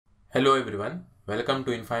Hello everyone, welcome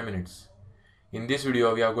to In 5 Minutes. In this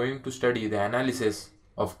video, we are going to study the analysis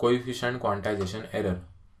of coefficient quantization error.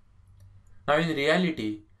 Now in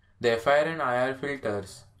reality, the FIR and IR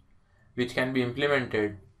filters, which can be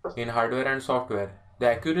implemented in hardware and software, the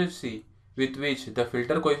accuracy with which the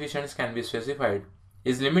filter coefficients can be specified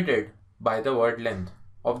is limited by the word length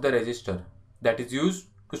of the register that is used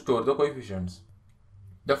to store the coefficients.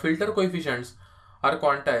 The filter coefficients are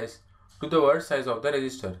quantized to the word size of the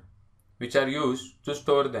register, which are used to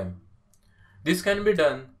store them. This can be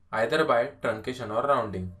done either by truncation or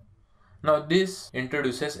rounding. Now this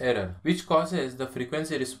introduces error, which causes the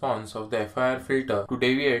frequency response of the FIR filter to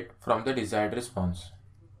deviate from the desired response.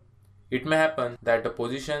 It may happen that the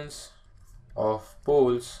positions of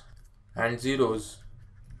poles and zeros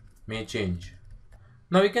may change.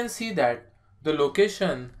 Now we can see that the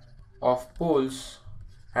location of poles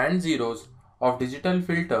and zeros of digital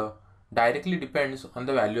filter directly depends on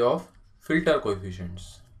the value of filter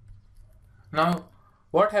coefficients. Now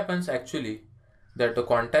what happens actually that the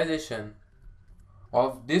quantization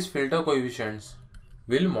of these filter coefficients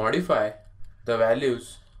will modify the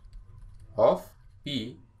values of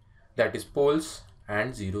P, that is poles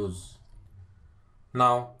and zeros.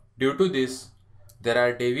 Now due to this there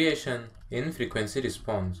are deviation in frequency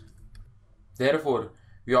response. Therefore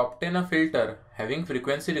we obtain a filter having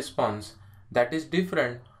frequency response that is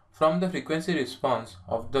different from the frequency response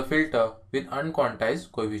of the filter with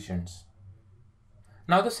unquantized coefficients.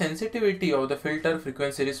 Now the sensitivity of the filter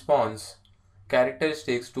frequency response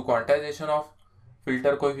characteristics to quantization of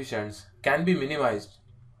filter coefficients can be minimized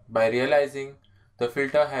by realizing the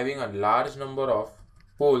filter having a large number of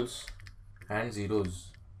poles and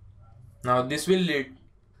zeros. Now this will lead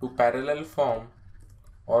to parallel form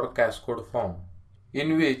or cascade form,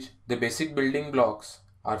 in which the basic building blocks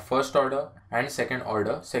are first order and second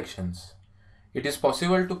order sections. It is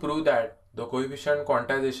possible to prove that the coefficient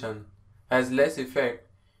quantization has less effect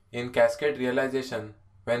in cascade realization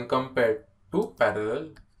when compared to parallel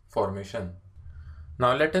formation.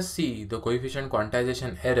 Now let us see the coefficient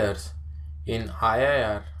quantization errors in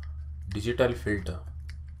IIR digital filter.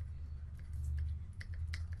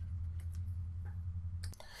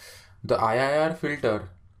 The IIR filter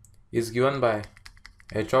is given by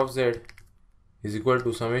h of z is equal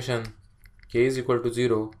to summation k is equal to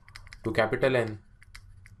 0 to capital N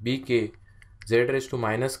bk z raised to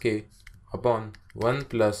minus k upon 1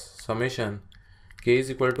 plus summation k is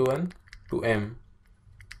equal to 1 to m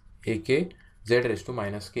ak z raised to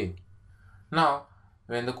minus k. Now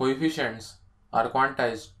when the coefficients are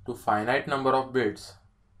quantized to finite number of bits,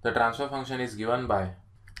 the transfer function is given by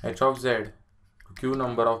h of z to q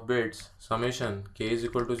number of bits summation k is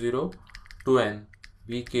equal to 0 to n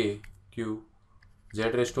bk q z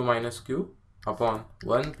raised to minus q upon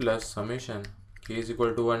 1 plus summation k is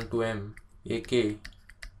equal to 1 to m ak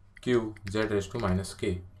q z raised to minus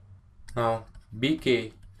k. Now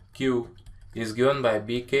bk q is given by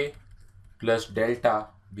bk plus delta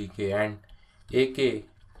bk and ak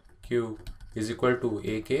q is equal to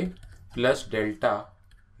ak plus delta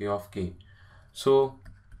k of k. So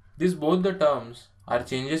these both the terms are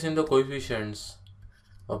changes in the coefficients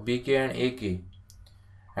of bk and ak,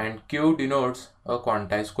 and q denotes a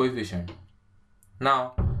quantized coefficient.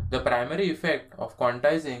 Now the primary effect of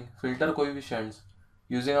quantizing filter coefficients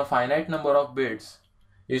using a finite number of bits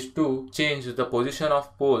is to change the position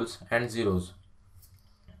of poles and zeros.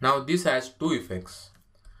 Now this has two effects.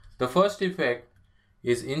 The first effect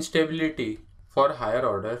is instability for higher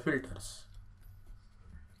order filters.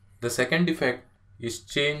 The second effect is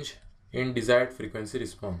change in desired frequency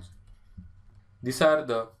response. These are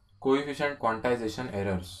the coefficient quantization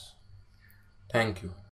errors. Thank you.